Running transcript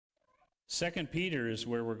Second Peter is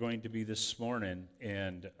where we're going to be this morning,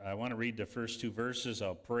 and I want to read the first two verses.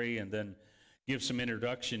 I'll pray and then give some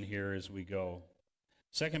introduction here as we go.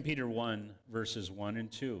 2 Peter 1, verses 1 and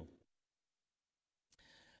 2.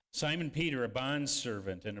 Simon Peter, a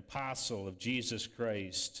bondservant and apostle of Jesus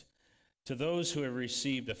Christ, to those who have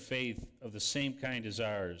received a faith of the same kind as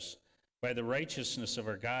ours, by the righteousness of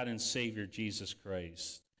our God and Savior Jesus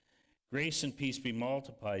Christ. Grace and peace be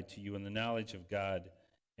multiplied to you in the knowledge of God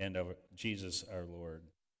and of Jesus our Lord.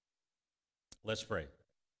 Let's pray.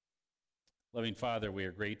 Loving Father, we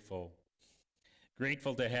are grateful.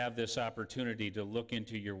 Grateful to have this opportunity to look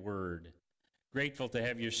into your word. Grateful to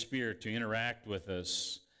have your Spirit to interact with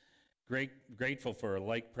us. Grateful for a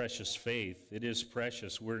like precious faith. It is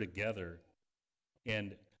precious. We're together.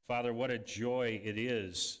 And Father, what a joy it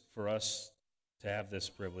is for us to have this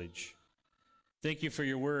privilege. Thank you for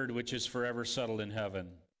your word, which is forever settled in heaven.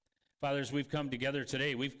 Father, as we've come together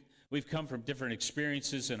today, we've come from different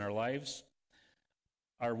experiences in our lives.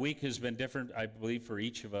 Our week has been different, I believe, for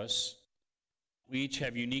each of us. We each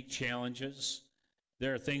have unique challenges.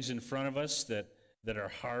 There are things in front of us that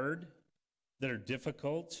are hard, that are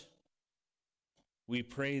difficult. We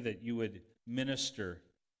pray that you would minister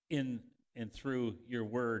in and through your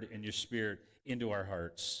word and your Spirit into our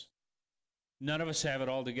hearts. None of us have it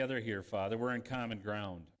all together here, Father. We're on common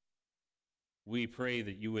ground. We pray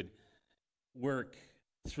that you would work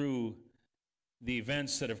through the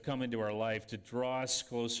events that have come into our life to draw us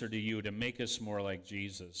closer to you, to make us more like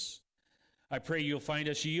Jesus. I pray you'll find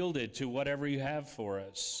us yielded to whatever you have for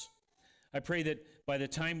us. I pray that by the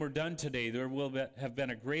time we're done today, there will have been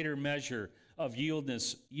a greater measure of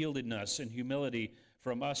yieldedness and humility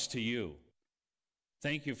from us to you.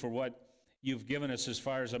 Thank you for what you've given us as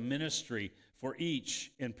far as a ministry for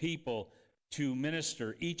each and people to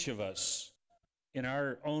minister, each of us, in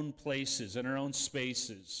our own places, in our own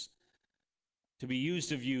spaces, to be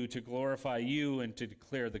used of you, to glorify you, and to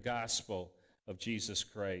declare the gospel of Jesus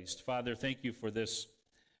Christ. Father, thank you for this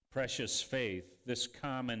precious faith, this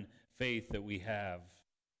common faith that we have.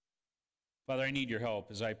 Father, I need your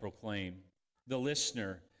help as I proclaim. The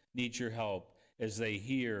listener needs your help as they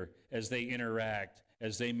hear, as they interact,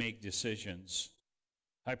 as they make decisions.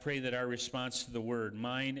 I pray that our response to the word,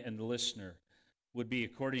 mine and the listener, would be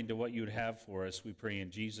according to what you'd have for us. We pray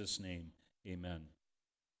in Jesus' name, amen.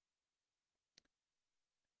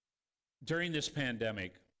 During this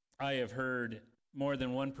pandemic, I have heard more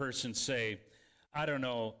than one person say, I don't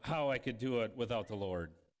know how I could do it without the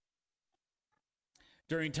Lord.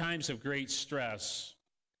 During times of great stress,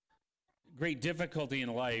 great difficulty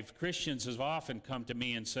in life, Christians have often come to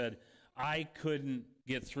me and said, I couldn't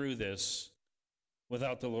get through this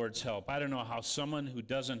without the Lord's help. I don't know how someone who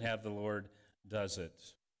doesn't have the Lord does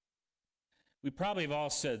it. We probably have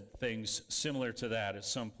all said things similar to that at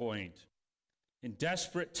some point. In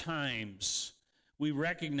desperate times, we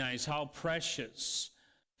recognize how precious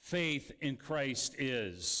faith in Christ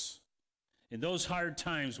is. In those hard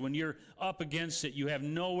times, when you're up against it, you have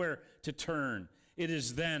nowhere to turn. It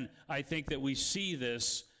is then, I think, that we see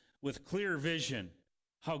this with clear vision,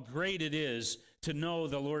 how great it is to know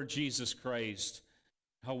the Lord Jesus Christ,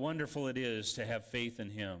 how wonderful it is to have faith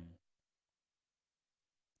in him.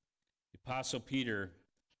 The Apostle Peter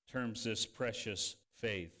terms this precious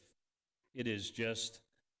faith. It is just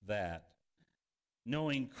that.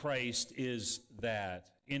 Knowing Christ is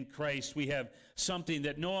that. In Christ we have something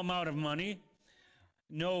that no amount of money,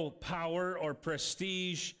 no power or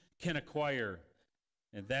prestige can acquire,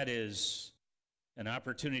 and that is an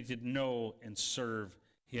opportunity to know and serve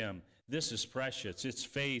him. This is precious. It's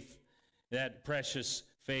faith. That precious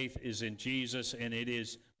faith is in Jesus, and it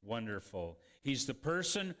is wonderful. He's the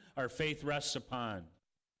person our faith rests upon,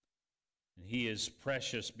 and he is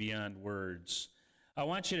precious beyond words. I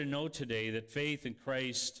want you to know today that faith in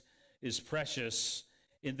Christ is precious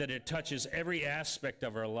in that it touches every aspect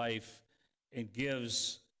of our life and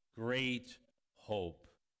gives great hope.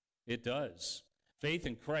 It does. Faith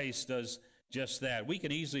in Christ does just that. We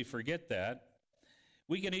can easily forget that.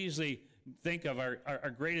 We can easily think of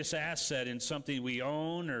our greatest asset in something we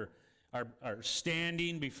own or our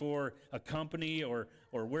standing before a company or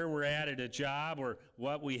where we're at a job or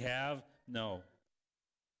what we have. No.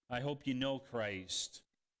 I hope you know Christ.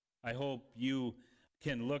 I hope you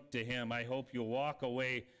can look to him. I hope you'll walk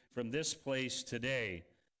away from this place today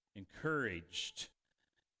encouraged,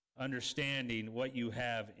 understanding what you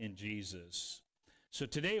have in Jesus. So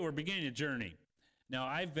today we're beginning a journey. Now,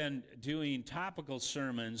 I've been doing topical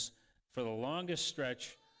sermons for the longest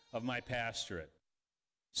stretch of my pastorate.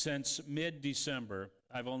 Since mid-December,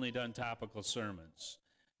 I've only done topical sermons.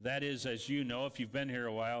 That is, as you know, if you've been here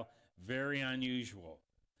a while, very unusual.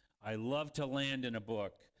 I love to land in a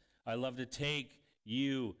book. I love to take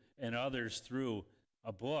you and others through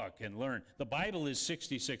a book and learn. The Bible is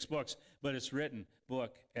 66 books, but it's written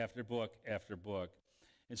book after book after book.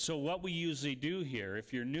 And so what we usually do here,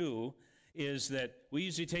 if you're new, is that we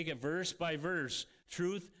usually take it verse by verse,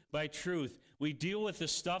 truth by truth. We deal with the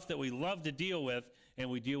stuff that we love to deal with, and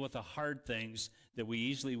we deal with the hard things that we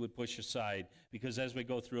easily would push aside, because as we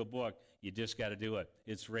go through a book, you just got to do it.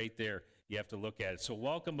 It's right there. You have to look at it. So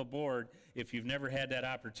welcome aboard if you've never had that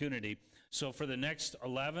opportunity. So for the next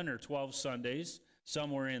 11 or 12 Sundays,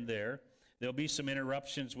 somewhere in there, there'll be some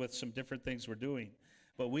interruptions with some different things we're doing.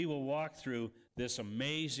 But we will walk through this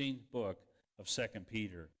amazing book of 2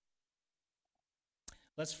 Peter.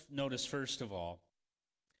 Let's notice, first of all,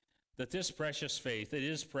 that this precious faith, it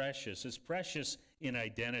is precious. It's precious in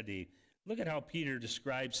identity. Look at how Peter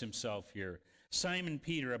describes himself here. Simon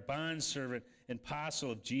Peter, a bondservant and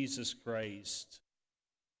apostle of Jesus Christ.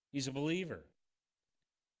 He's a believer.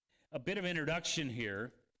 A bit of introduction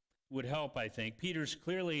here would help, I think. Peter's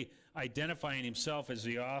clearly identifying himself as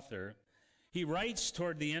the author. He writes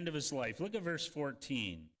toward the end of his life. Look at verse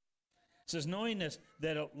 14. It says, knowing this,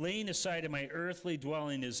 that laying aside of my earthly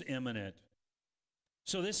dwelling is imminent.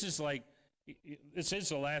 So this is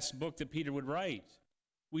the last book that Peter would write.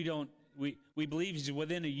 We believe he's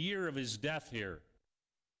within a year of his death here.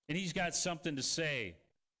 And he's got something to say.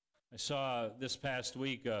 I saw this past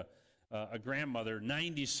week a grandmother,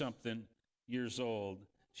 90-something years old.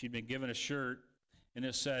 She'd been given a shirt, and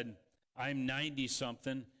it said, I'm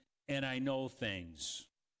 90-something, and I know things.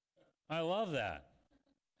 I love that.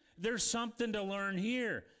 There's something to learn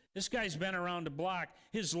here. This guy's been around the block.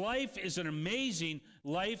 His life is an amazing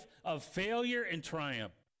life of failure and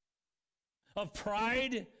triumph, of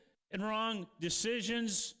pride and wrong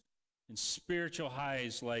decisions, and spiritual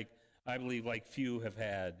highs I believe like few have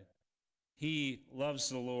had. He loves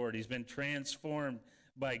the Lord. He's been transformed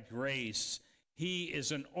by grace. He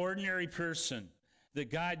is an ordinary person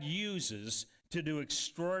that God uses to do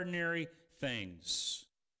extraordinary things.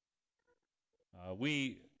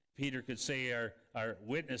 Peter could say, are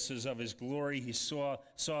witnesses of his glory. He saw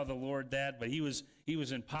the Lord that, but he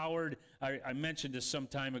was empowered, I mentioned this some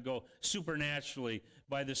time ago, supernaturally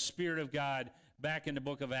by the Spirit of God back in the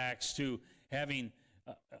book of Acts, to having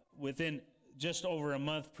within just over a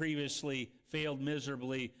month previously failed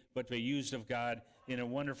miserably, but be used of God in a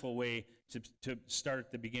wonderful way to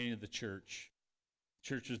start the beginning of the church. The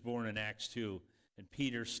church was born in Acts 2, and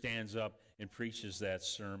Peter stands up and preaches that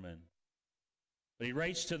sermon. But he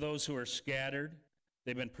writes to those who are scattered.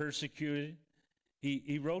 They've been persecuted.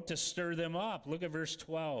 He wrote to stir them up. Look at verse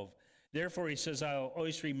 12. Therefore, he says, I'll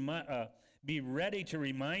always be ready to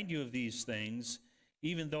remind you of these things,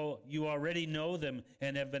 even though you already know them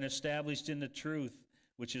and have been established in the truth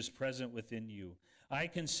which is present within you. I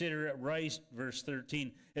consider it right, verse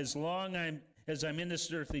 13, as long as I'm in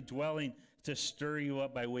this earthly dwelling, to stir you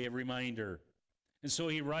up by way of reminder. And so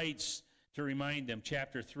he writes to remind them.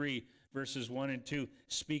 Chapter 3, verses 1 and 2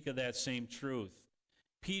 speak of that same truth.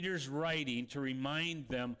 Peter's writing to remind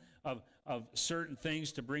them of certain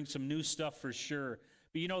things, to bring some new stuff for sure.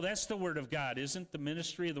 But that's the Word of God. Isn't the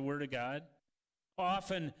ministry of the Word of God?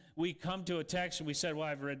 Often we come to a text and we said, well,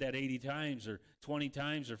 I've read that 80 times or 20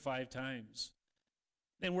 times or 5 times.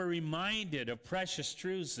 And we're reminded of precious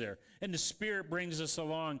truths there. And the Spirit brings us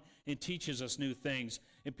along and teaches us new things.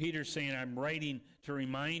 And Peter's saying, I'm writing to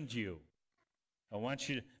remind you. I want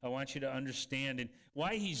you to understand. And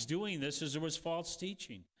why he's doing this is there was false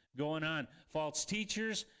teaching going on. False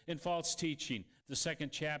teachers and false teaching. The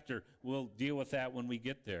second chapter, we'll deal with that when we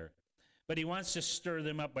get there. But he wants to stir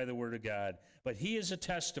them up by the Word of God. But he is a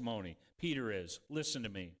testimony. Peter is. Listen to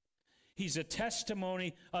me. He's a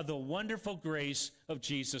testimony of the wonderful grace of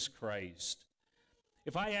Jesus Christ.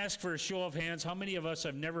 If I ask for a show of hands, how many of us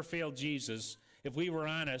have never failed Jesus? If we were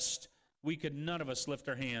honest, none of us lift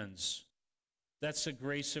our hands. That's the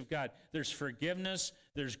grace of God. There's forgiveness,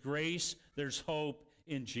 there's grace, there's hope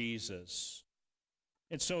in Jesus.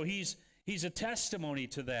 And so he's a testimony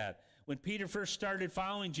to that. When Peter first started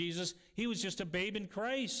following Jesus, he was just a babe in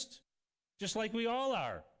Christ, just like we all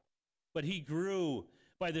are. But he grew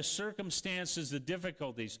by the circumstances, the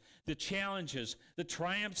difficulties, the challenges, the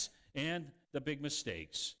triumphs, and the big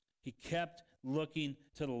mistakes. He kept looking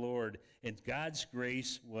to the Lord, and God's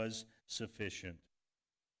grace was sufficient.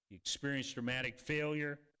 He experienced dramatic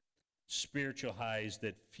failure, spiritual highs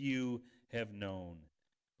that few have known.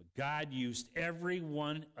 But God used every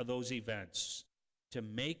one of those events to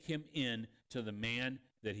make him into the man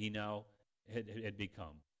that he now had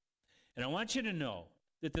become. And I want you to know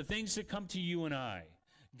that the things that come to you and I,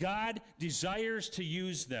 God desires to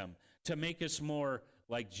use them to make us more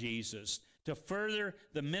like Jesus, to further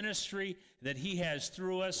the ministry that he has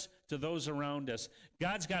through us to those around us.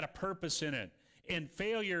 God's got a purpose in it, and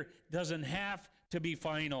failure doesn't have to be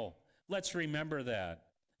final. Let's remember that.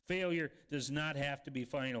 Failure does not have to be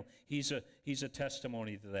final. He's a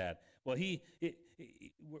testimony to that. Well,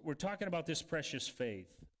 we're talking about this precious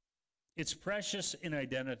faith. It's precious in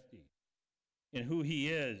identity, in who he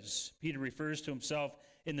is. Peter refers to himself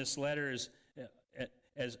in this letter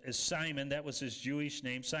as Simon. That was his Jewish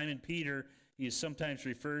name. Simon Peter, he is sometimes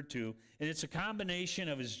referred to. And it's a combination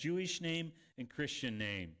of his Jewish name and Christian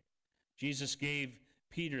name. Jesus gave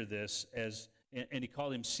Peter this and he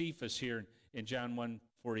called him Cephas here in John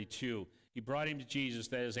 1:42. He brought him to Jesus.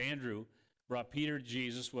 That is, Andrew brought Peter to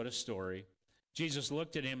Jesus. What a story. Jesus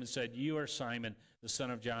looked at him and said, "You are Simon, the son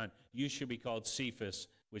of John. You should be called Cephas,"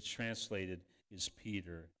 which translated is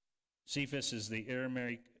Peter. Cephas is the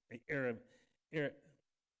Aramaic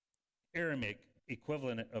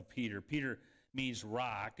equivalent of Peter. Peter means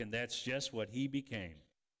rock, and that's just what he became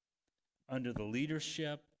under the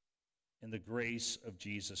leadership and the grace of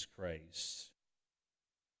Jesus Christ.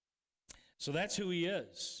 So that's who he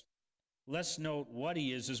is. Let's note what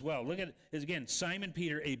he is as well. Look at it again. Simon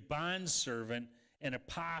Peter, a bondservant and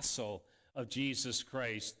apostle of Jesus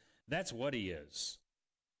Christ. That's what he is.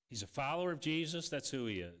 He's a follower of Jesus. That's who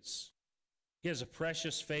he is. He has a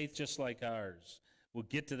precious faith just like ours. We'll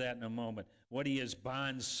get to that in a moment. What he is,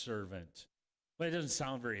 bondservant. But it doesn't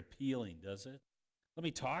sound very appealing, does it? Let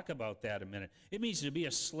me talk about that a minute. It means to be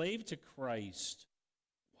a slave to Christ.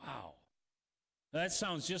 Wow. That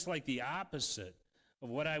sounds just like the opposite of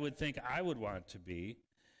what I would think I would want to be.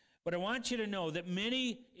 But I want you to know that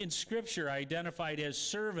many in Scripture are identified as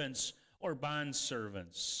servants or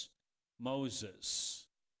bondservants. Moses,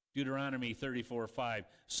 Deuteronomy 34:5.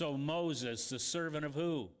 So Moses, the servant of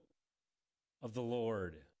who? Of the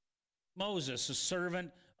Lord. Moses, a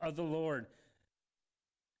servant of the Lord.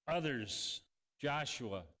 Others,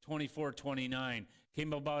 Joshua 24:29,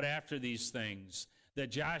 came about after these things. That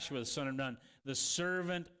Joshua, the son of Nun, the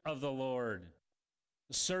servant of the Lord.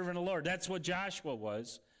 The servant of the Lord. That's what Joshua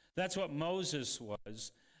was. That's what Moses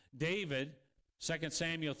was. David, 2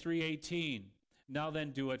 Samuel 3:18. Now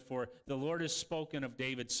then do it, for the Lord has spoken of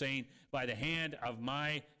David, saying, by the hand of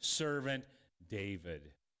my servant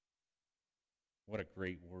David. What a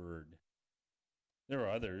great word. There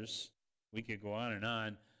are others. We could go on and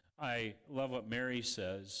on. I love what Mary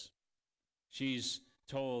says. She's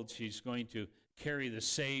told she's going to carry the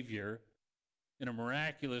Savior in a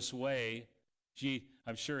miraculous way. She,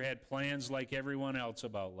 I'm sure, had plans like everyone else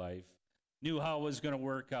about life, knew how it was going to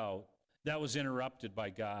work out. That was interrupted by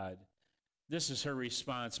God. This is her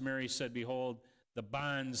response. Mary said, behold, the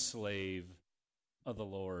bondslave of the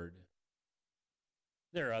Lord.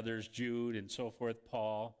 There are others, Jude and so forth,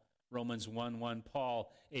 Paul, Romans 1:1,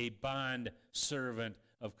 Paul, a bond servant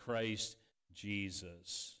of Christ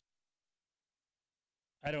Jesus.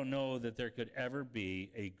 I don't know that there could ever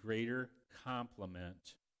be a greater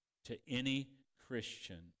compliment to any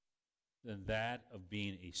Christian than that of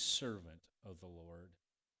being a servant of the Lord.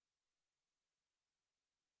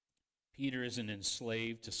 Peter isn't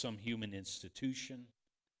enslaved to some human institution,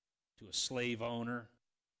 to a slave owner.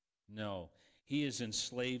 No, he is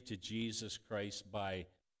enslaved to Jesus Christ by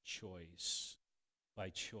choice. By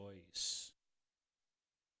choice.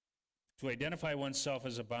 To identify oneself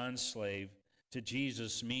as a bondslave to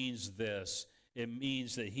Jesus means this. It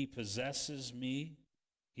means that he possesses me.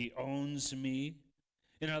 He owns me.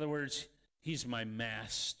 In other words, he's my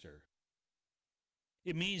master.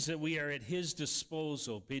 It means that we are at his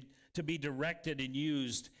disposal to be directed and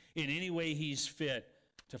used in any way he's fit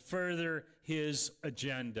to further his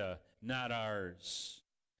agenda, not ours.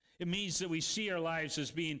 It means that we see our lives as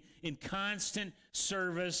being in constant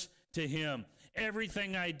service to him.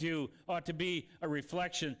 Everything I do ought to be a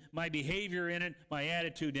reflection, my behavior in it, my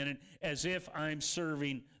attitude in it, as if I'm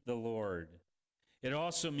serving the Lord. It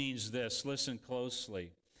also means this, listen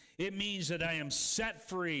closely. It means that I am set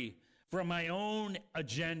free from my own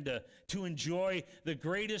agenda to enjoy the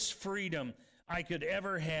greatest freedom I could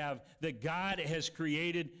ever have that God has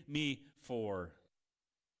created me for.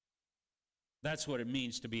 That's what it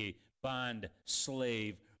means to be a bond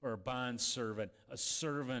slave or a bond servant, a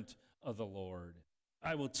servant of the Lord.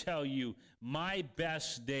 I will tell you, my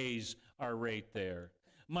best days are right there.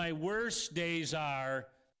 My worst days are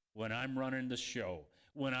when I'm running the show,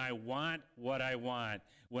 when I want what I want,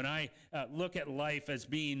 when I look at life as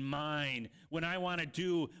being mine, when I want to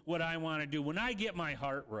do what I want to do, when I get my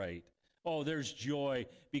heart right. Oh, there's joy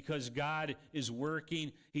because God is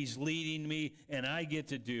working, he's leading me, and I get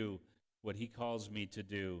to do what he calls me to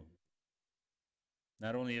do.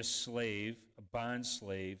 not only a slave, a bond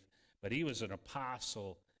slave, but he was an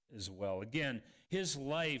apostle as well. Again, his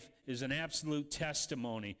life is an absolute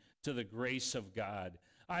testimony to the grace of God.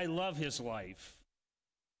 I love his life.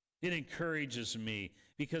 It encourages me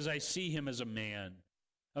because I see him as a man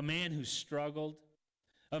who struggled,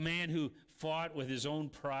 a man who fought with his own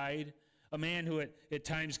pride, a man who at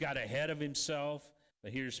times got ahead of himself.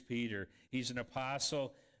 But here's Peter. He's an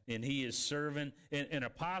apostle, and he is serving. An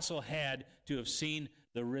apostle had to have seen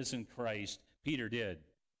the risen Christ. Peter did.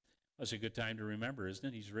 That's a good time to remember, isn't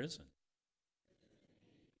it? He's risen.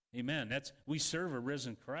 Amen. We serve a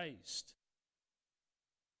risen Christ.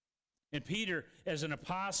 And Peter, as an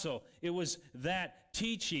apostle, it was that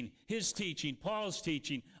teaching, his teaching, Paul's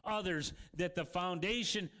teaching, others, that the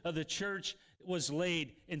foundation of the church was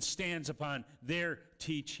laid and stands upon their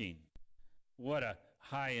teaching. What a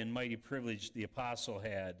high and mighty privilege the apostle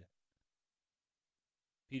had.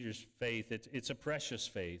 Peter's faith, it's a precious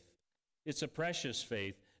faith. It's a precious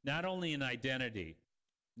faith, not only in identity,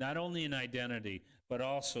 but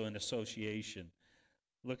also in association.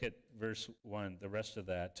 Look at verse 1, the rest of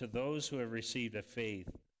that. To those who have received a faith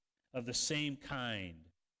of the same kind,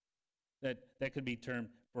 that could be termed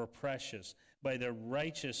more precious, by the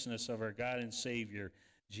righteousness of our God and Savior,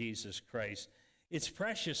 Jesus Christ. It's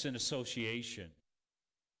precious in association.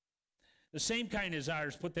 The same kind as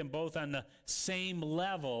ours put them both on the same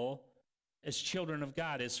level as children of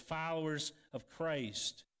God, as followers of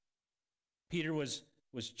Christ. Peter was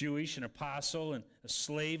Jewish, an apostle, and a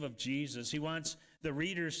slave of Jesus. He wants the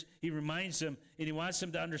readers, he reminds them, and he wants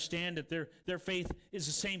them to understand that their faith is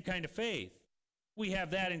the same kind of faith. We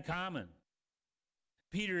have that in common.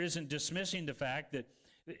 Peter isn't dismissing the fact that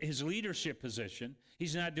his leadership position,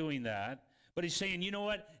 he's not doing that, but he's saying, you know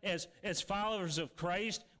what, as followers of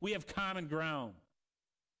Christ, we have common ground.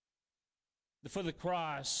 For the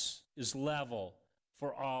cross is level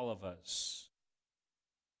for all of us.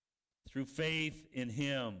 Through faith in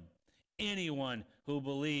him, anyone who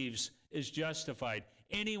believes is justified.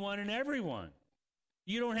 Anyone and everyone.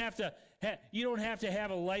 You don't have to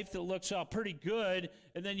have a life that looks all pretty good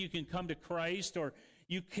and then you can come to Christ, or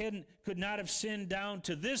you could not have sinned down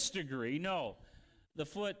to this degree. No, the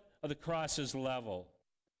foot of the cross is level.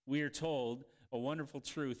 We are told a wonderful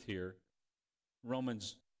truth here,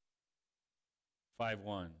 Romans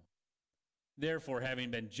 5:1. Therefore,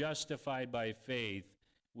 having been justified by faith,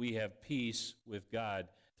 we have peace with God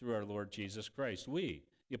through our Lord Jesus Christ. The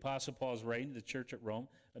Apostle Paul is writing to the church at Rome,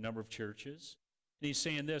 a number of churches, and he's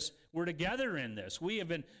saying this, we're together in this. We have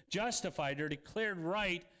been justified or declared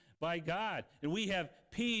right by God, and we have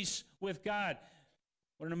peace with God.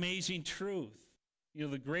 What an amazing truth. You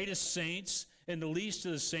know, the greatest saints and the least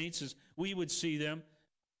of the saints, as we would see them,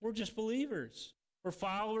 we're just believers. We're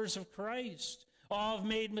followers of Christ. All have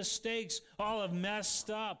made mistakes. All have messed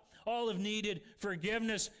up. All have needed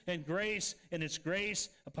forgiveness and grace, and it's grace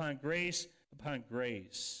upon grace upon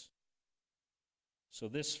grace. So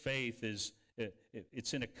this faith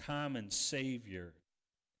it's in a common Savior.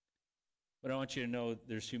 But I want you to know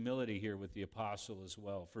there's humility here with the apostle as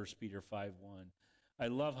well. 1 Peter 5:1. I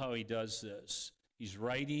love how he does this. He's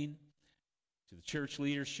writing to the church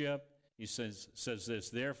leadership. He says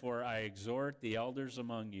this, therefore I exhort the elders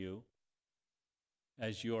among you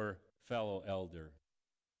as your fellow elder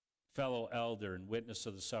and witness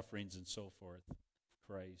of the sufferings and so forth of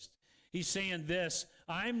Christ. He's saying this,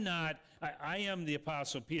 I am the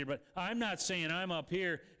Apostle Peter, but I'm not saying I'm up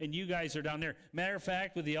here and you guys are down there. Matter of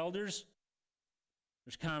fact, with the elders,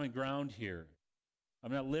 there's common ground here.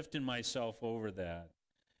 I'm not lifting myself over that.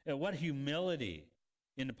 And what humility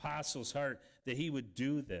in the apostle's heart that he would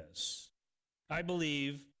do this. I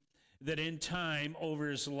believe that in time, over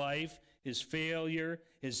his life, his failure,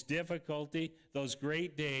 his difficulty, those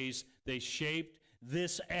great days, they shaped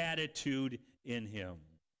this attitude in him.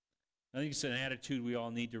 I think it's an attitude we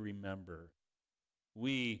all need to remember.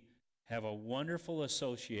 We have a wonderful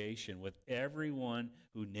association with everyone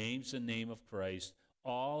who names the name of Christ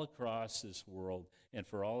all across this world, and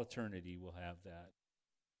for all eternity we'll have that.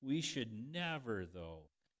 We should never, though,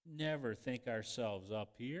 never think ourselves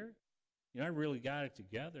up here. You know, I really got it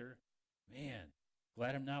together. Man,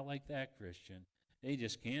 glad I'm not like that Christian. They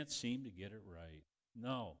just can't seem to get it right.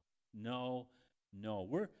 No.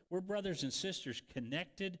 We're brothers and sisters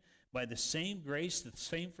connected by the same grace, the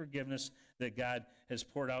same forgiveness that God has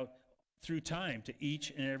poured out through time to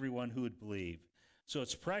each and every one who would believe. So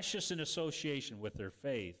it's precious in association with their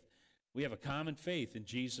faith. We have a common faith in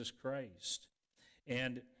Jesus Christ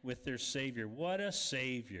and with their Savior. What a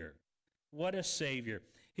Savior. What a Savior.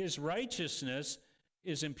 His righteousness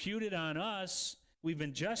is imputed on us. We've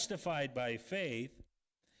been justified by faith.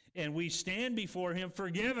 And we stand before him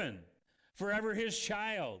forgiven, forever his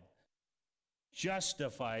child,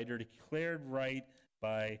 justified or declared right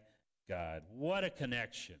by God. What a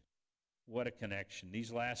connection. What a connection.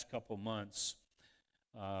 These last couple months,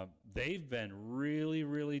 they've been really,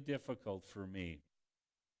 really difficult for me,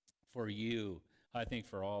 for you, I think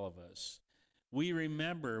for all of us. We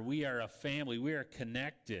remember we are a family. We are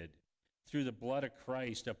connected through the blood of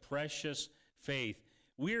Christ, a precious faith.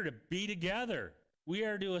 We are to be together. We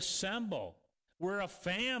are to assemble. We're a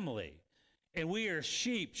family, and we are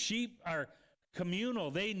sheep. Sheep are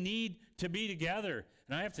communal. They need to be together.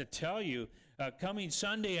 And I have to tell you, coming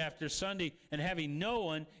Sunday after Sunday and having no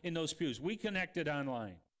one in those pews, we connected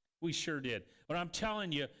online. We sure did. But I'm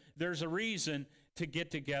telling you, there's a reason to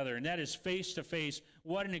get together, and that is face-to-face.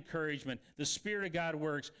 What an encouragement. The Spirit of God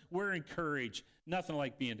works. We're encouraged. Nothing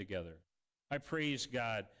like being together. I praise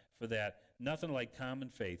God for that. Nothing like common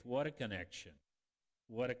faith. What a connection.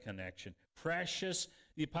 What a connection. Precious.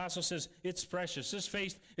 The apostle says it's precious. This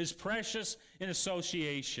faith is precious in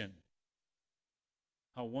association.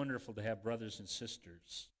 How wonderful to have brothers and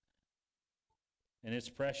sisters. And it's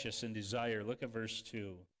precious in desire. Look at verse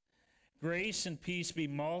 2. Grace and peace be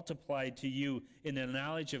multiplied to you in the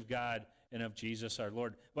knowledge of God and of Jesus our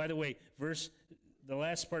Lord. By the way, the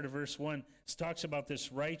last part of verse 1 talks about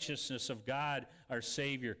this righteousness of God, our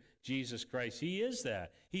Savior, Jesus Christ. He is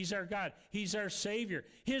that. He's our God. He's our Savior.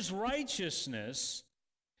 His righteousness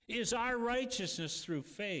is our righteousness through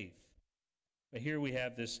faith. But here we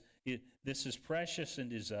have this. This is precious in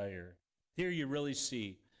desire. Here you really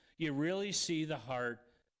see the heart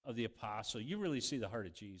of the apostle. You really see the heart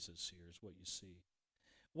of Jesus here is what you see.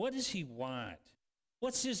 What does he want?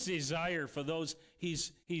 What's his desire for those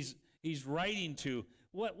he's writing to?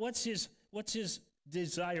 What's his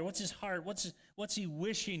desire? What's his heart? What's he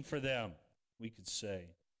wishing for them? We could say,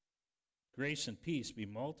 grace and peace be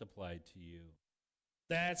multiplied to you.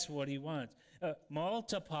 That's what he wants.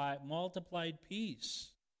 Multiplied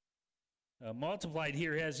peace. Multiplied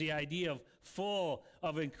here has the idea of full,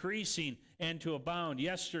 of increasing, and to abound.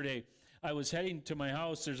 Yesterday, I was heading to my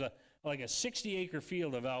house. There's like a 60-acre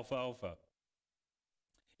field of alfalfa.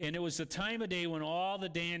 And it was the time of day when all the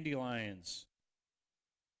dandelions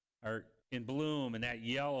are in bloom and that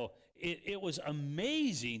yellow. It was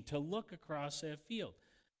amazing to look across that field.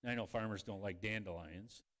 I know farmers don't like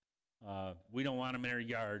dandelions. We don't want them in our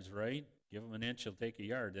yards, right? Give them an inch, they'll take a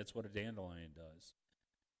yard. That's what a dandelion does.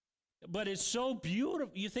 But it's so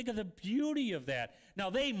beautiful. You think of the beauty of that. Now,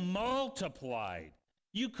 they multiplied.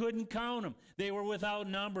 You couldn't count them. They were without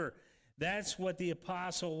number. That's what the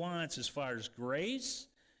apostle wants as far as grace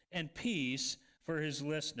and peace for his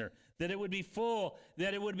listener. That it would be full,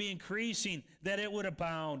 that it would be increasing, that it would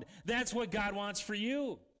abound. That's what God wants for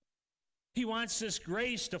you. He wants this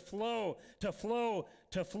grace to flow, to flow,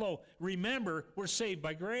 to flow. Remember, we're saved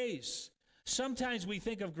by grace. Sometimes we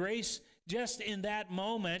think of grace just in that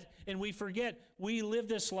moment, and we forget we live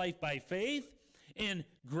this life by faith, and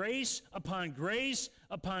grace upon grace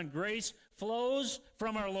upon grace flows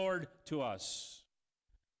from our Lord to us.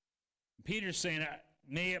 Peter's saying,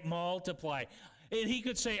 may it multiply. And he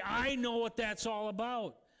could say, I know what that's all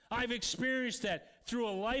about. I've experienced that through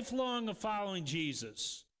a lifelong of following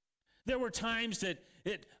Jesus. There were times that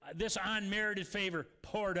this unmerited favor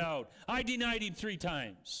poured out. I denied him 3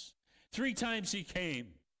 times. 3 times he came.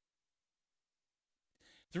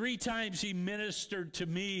 3 times he ministered to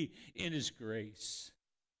me in his grace.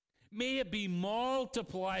 May it be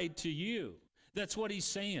multiplied to you. That's what he's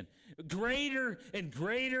saying. Greater and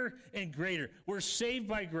greater and greater. We're saved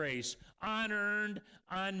by grace, unearned,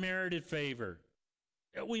 unmerited favor.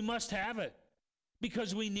 We must have it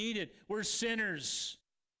because we need it. We're sinners.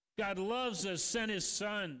 God loves us, sent his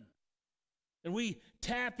Son. And we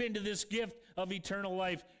tap into this gift of eternal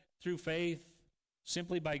life through faith,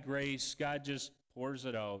 simply by grace. God just pours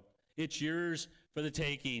it out. It's yours for the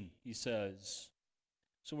taking, he says.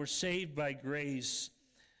 So we're saved by grace.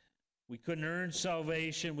 We couldn't earn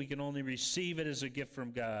salvation. We can only receive it as a gift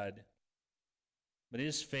from God. But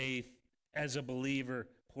his faith as a believer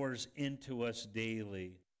pours into us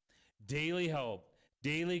daily. Daily help,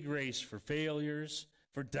 daily grace for failures,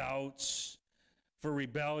 for doubts, for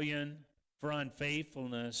rebellion, for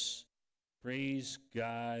unfaithfulness. Praise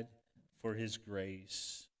God for his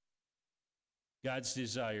grace. God's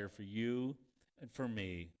desire for you and for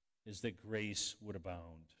me is that grace would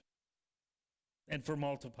abound. And for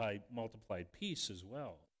multiplied peace as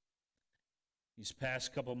well. These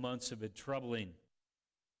past couple months have been troubling,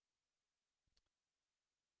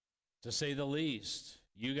 to say the least.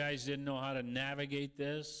 You guys didn't know how to navigate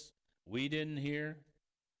this. We didn't here.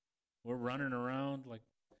 We're running around like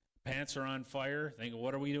Pants are on fire, thinking,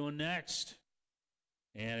 what are we doing next?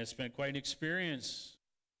 And it's been quite an experience.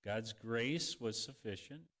 God's grace was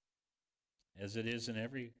sufficient, as it is in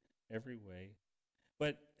every way.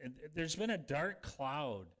 But there's been a dark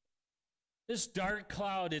cloud. This dark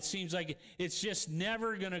cloud, it seems like it's just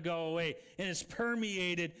never going to go away. And it's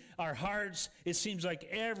permeated our hearts. It seems like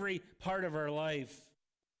every part of our life.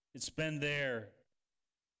 It's been there.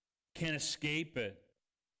 Can't escape it.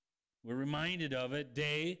 We're reminded of it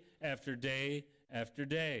day after day after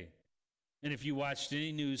day. And if you watched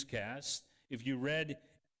any newscast, if you read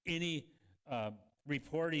any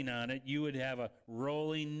reporting on it, you would have a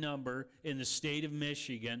rolling number in the state of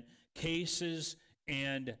Michigan, cases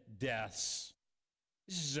and deaths.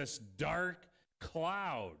 This is this dark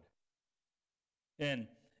cloud. And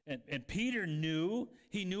Peter knew,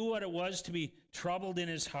 he knew what it was to be troubled in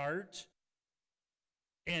his heart.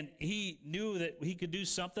 And he knew that he could do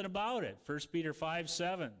something about it. 1 Peter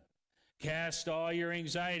 5:7. Cast all your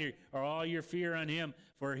anxiety or all your fear on him,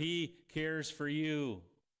 for he cares for you.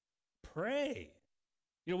 Pray.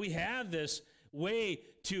 You know, we have this way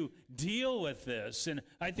to deal with this. And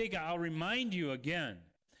I think I'll remind you again,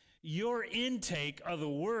 your intake of the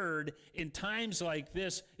word in times like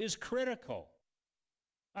this is critical.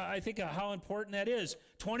 I think of how important that is.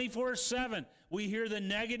 24/7, we hear the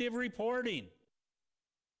negative reporting.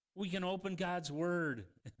 We can open God's word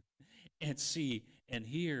and see and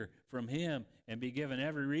hear from him and be given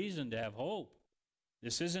every reason to have hope.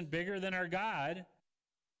 This isn't bigger than our God.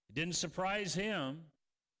 It didn't surprise him.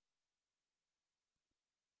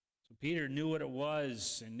 So Peter knew what it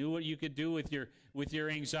was and knew what you could do with your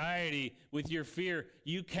anxiety, with your fear.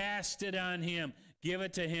 You cast it on him. Give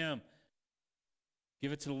it to him.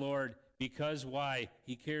 Give it to the Lord, because why?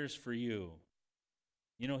 He cares for you.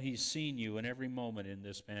 You know, he's seen you in every moment in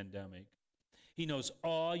this pandemic. He knows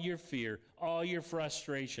all your fear, all your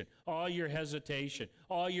frustration, all your hesitation,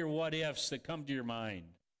 all your what ifs that come to your mind.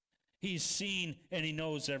 He's seen and he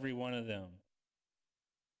knows every one of them.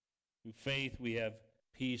 Through faith, we have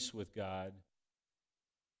peace with God.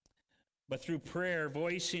 But through prayer,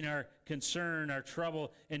 voicing our concern, our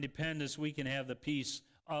trouble, and dependence, we can have the peace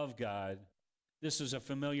of God. This is a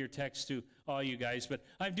familiar text to all you guys, but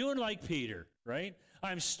I'm doing like Peter, right?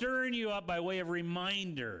 I'm stirring you up by way of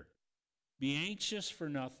reminder. Be anxious for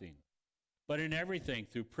nothing, but in everything,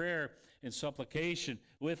 through prayer and supplication,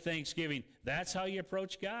 with thanksgiving. That's how you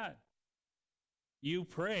approach God. You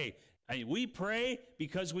pray. We pray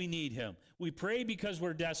because we need him. We pray because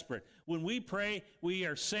we're desperate. When we pray, we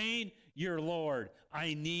are saying, "Your Lord,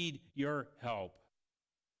 I need your help."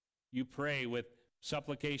 You pray with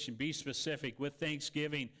supplication. Be specific with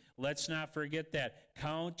thanksgiving. Let's not forget that.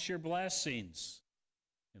 Count your blessings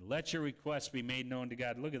and let your requests be made known to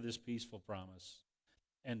God. Look at this peaceful promise.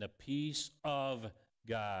 And the peace of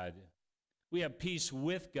God. We have peace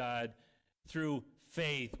with God through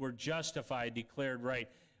faith. We're justified, declared right.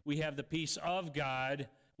 We have the peace of God,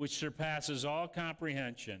 which surpasses all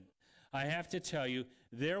comprehension. I have to tell you,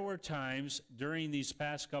 there were times during these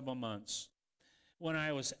past couple months when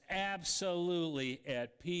I was absolutely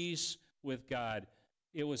at peace with God.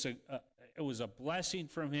 It was a blessing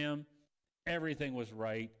from him. Everything was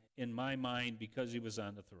right in my mind because he was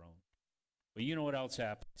on the throne. But you know what else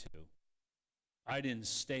happened too? I didn't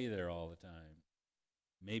stay there all the time.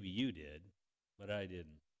 Maybe you did, but I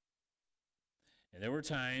didn't. And there were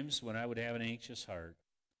times when I would have an anxious heart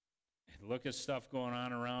and look at stuff going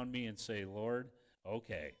on around me and say, "Lord,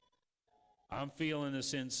 okay, I'm feeling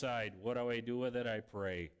this inside. What do I do with it? I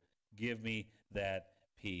pray. Give me that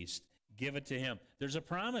peace." Give it to him. There's a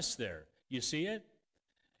promise there. You see it?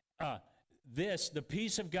 The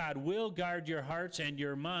peace of God will guard your hearts and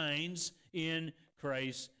your minds in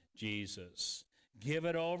Christ Jesus. Give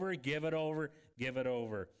it over, give it over, give it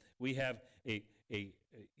over. We have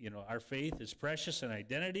our faith is precious in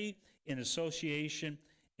identity, in association,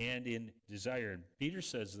 and in desire. And Peter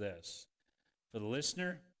says this, for the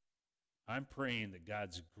listener, I'm praying that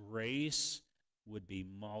God's grace would be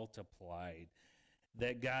multiplied,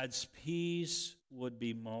 that God's peace would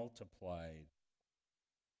be multiplied.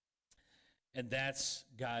 And that's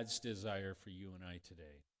God's desire for you and I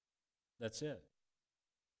today. That's it.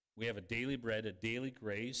 We have a daily bread, a daily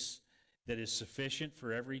grace that is sufficient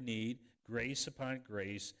for every need, grace upon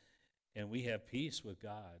grace, and we have peace with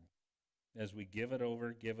God as we give it over,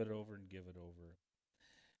 and give it over.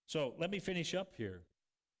 So let me finish up here.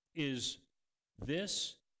 Is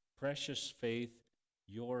this precious faith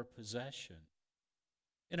your possession?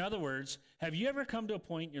 In other words, have you ever come to a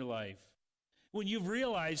point in your life when you've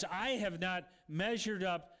realized, I have not measured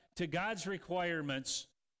up to God's requirements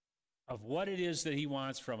of what it is that he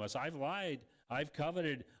wants from us? I've lied. I've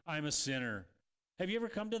coveted, I'm a sinner. Have you ever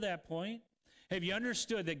come to that point? Have you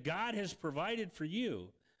understood that God has provided for you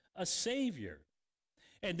a Savior?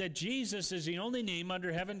 And that Jesus is the only name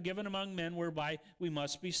under heaven given among men whereby we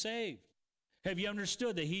must be saved? Have you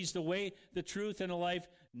understood that He's the way, the truth, and the life?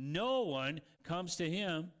 No one comes to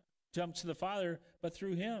the Father, but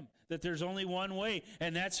through Him. That there's only one way,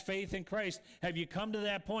 and that's faith in Christ. Have you come to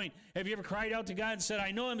that point? Have you ever cried out to God and said,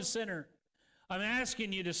 I know I'm a sinner. I'm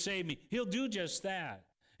asking you to save me. He'll do just that.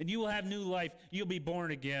 And you will have new life. You'll be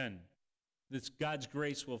born again. God's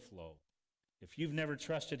grace will flow. If you've never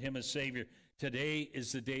trusted Him as Savior, today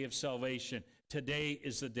is the day of salvation. Today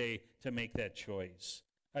is the day to make that choice.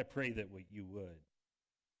 I pray that you would.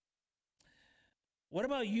 What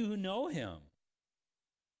about you who know Him?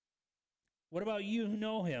 What about you who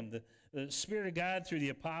know Him? The Spirit of God through the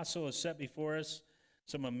apostle has set before us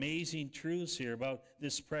some amazing truths here about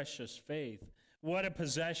this precious faith. What a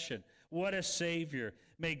possession. What a Savior.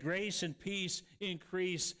 May grace and peace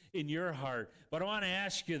increase in your heart. But I want to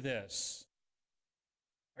ask you this.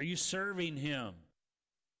 Are you serving Him?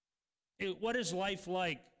 What is life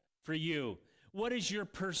like for you? What is your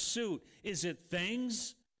pursuit? Is it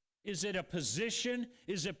things? Is it a position?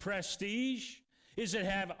 Is it prestige? Is it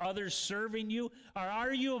have others serving you? Or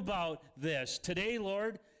are you about this? Today,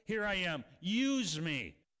 Lord, here I am. Use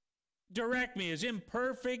me. Direct me. As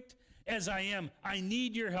imperfect as I am, I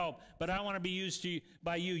need your help, but I want to be used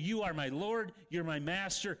by you. You are my Lord. You're my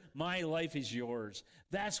master. My life is yours.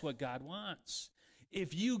 That's what God wants.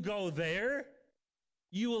 If you go there,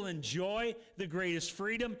 you will enjoy the greatest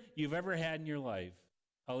freedom you've ever had in your life.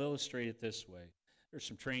 I'll illustrate it this way. There's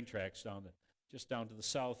some train tracks just down to the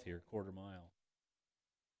south here, quarter mile.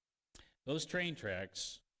 Those train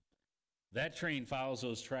tracks, that train follows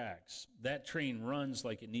those tracks. That train runs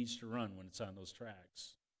like it needs to run when it's on those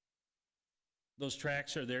tracks. Those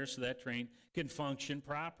tracks are there so that train can function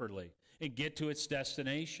properly and get to its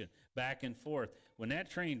destination, back and forth. When that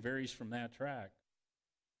train varies from that track,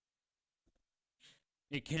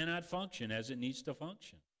 it cannot function as it needs to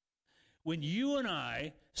function. When you and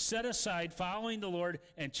I set aside following the Lord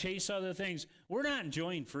and chase other things, we're not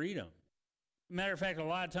enjoying freedom. Matter of fact, a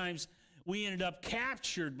lot of times we ended up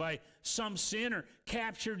captured by some sin or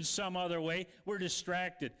captured some other way. We're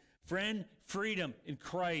distracted. Friend, freedom in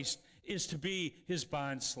Christ is to be His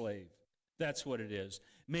bond slave. That's what it is.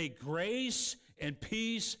 May grace and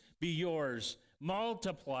peace be yours,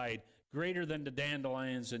 multiplied greater than the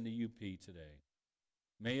dandelions in the UP today.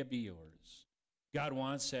 May it be yours. God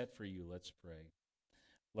wants that for you. Let's pray.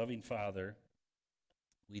 Loving Father,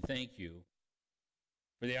 we thank you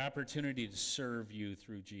for the opportunity to serve you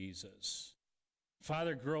through Jesus.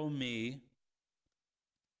 Father, grow me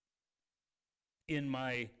in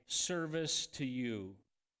my service to you.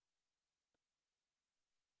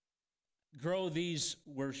 Grow these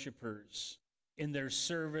worshipers in their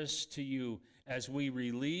service to you as we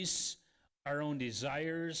release our own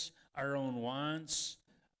desires, our own wants,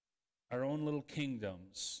 our own little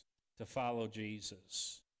kingdoms to follow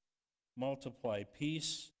Jesus. Multiply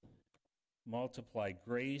peace, multiply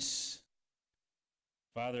grace.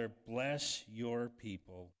 Father, bless your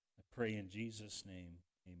people. I pray in Jesus' name,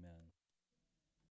 amen.